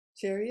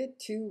Chariot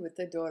 2 with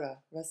the Dora,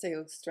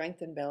 RussaYog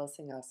Strength and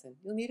Balancing Asan.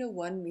 You'll need a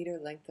 1 meter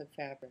length of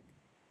fabric.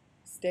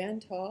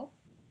 Stand tall,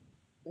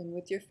 and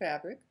with your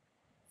fabric,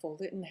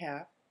 fold it in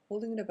half,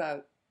 holding it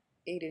about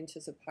 8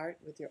 inches apart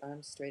with your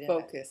arms straight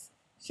ahead. Focus.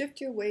 Shift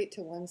your weight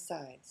to one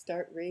side.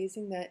 Start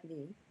raising that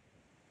knee,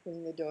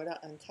 putting the Dora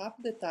on top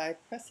of the thigh,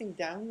 pressing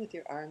down with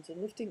your arms and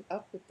lifting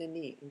up with the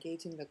knee,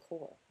 engaging the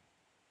core.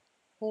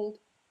 Hold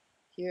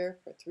here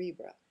for 3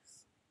 breaths.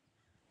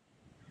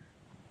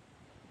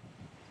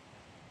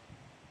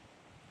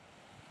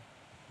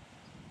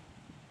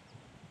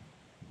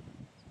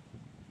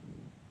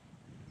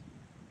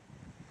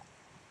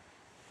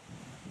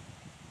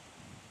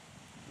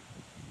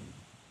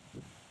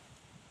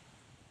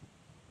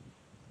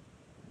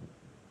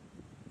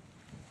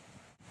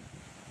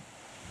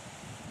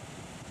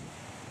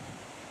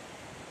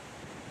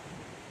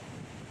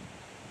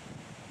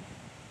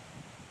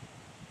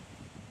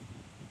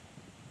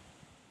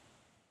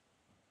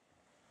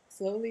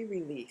 Slowly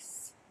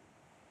release.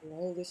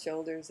 Roll the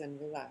shoulders and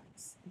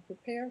relax, and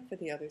prepare for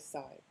the other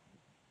side.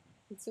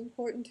 It's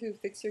important to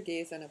fix your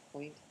gaze on a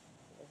point.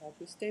 It will help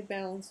you stay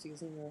balanced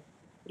using your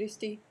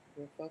vristi,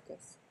 your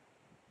focus.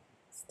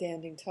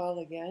 Standing tall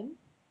again.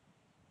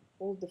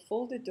 Hold the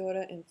folded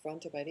Dora in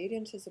front about 8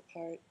 inches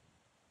apart.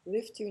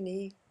 Lift your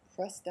knee,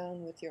 press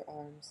down with your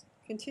arms.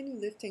 Continue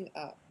lifting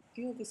up.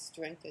 Feel the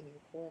strength in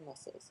your core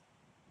muscles.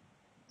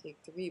 Take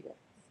 3 breaths.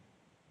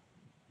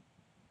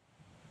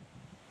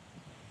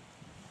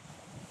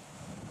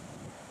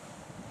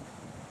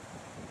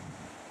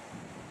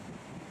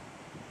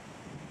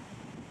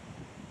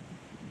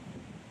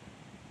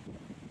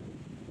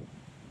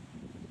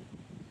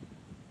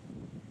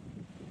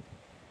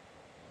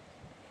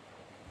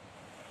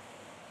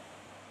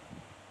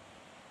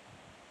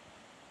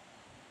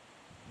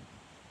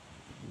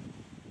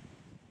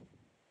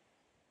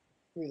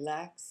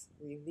 Relax,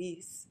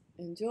 release,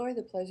 enjoy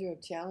the pleasure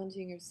of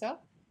challenging yourself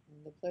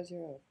and the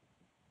pleasure of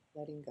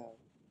letting go.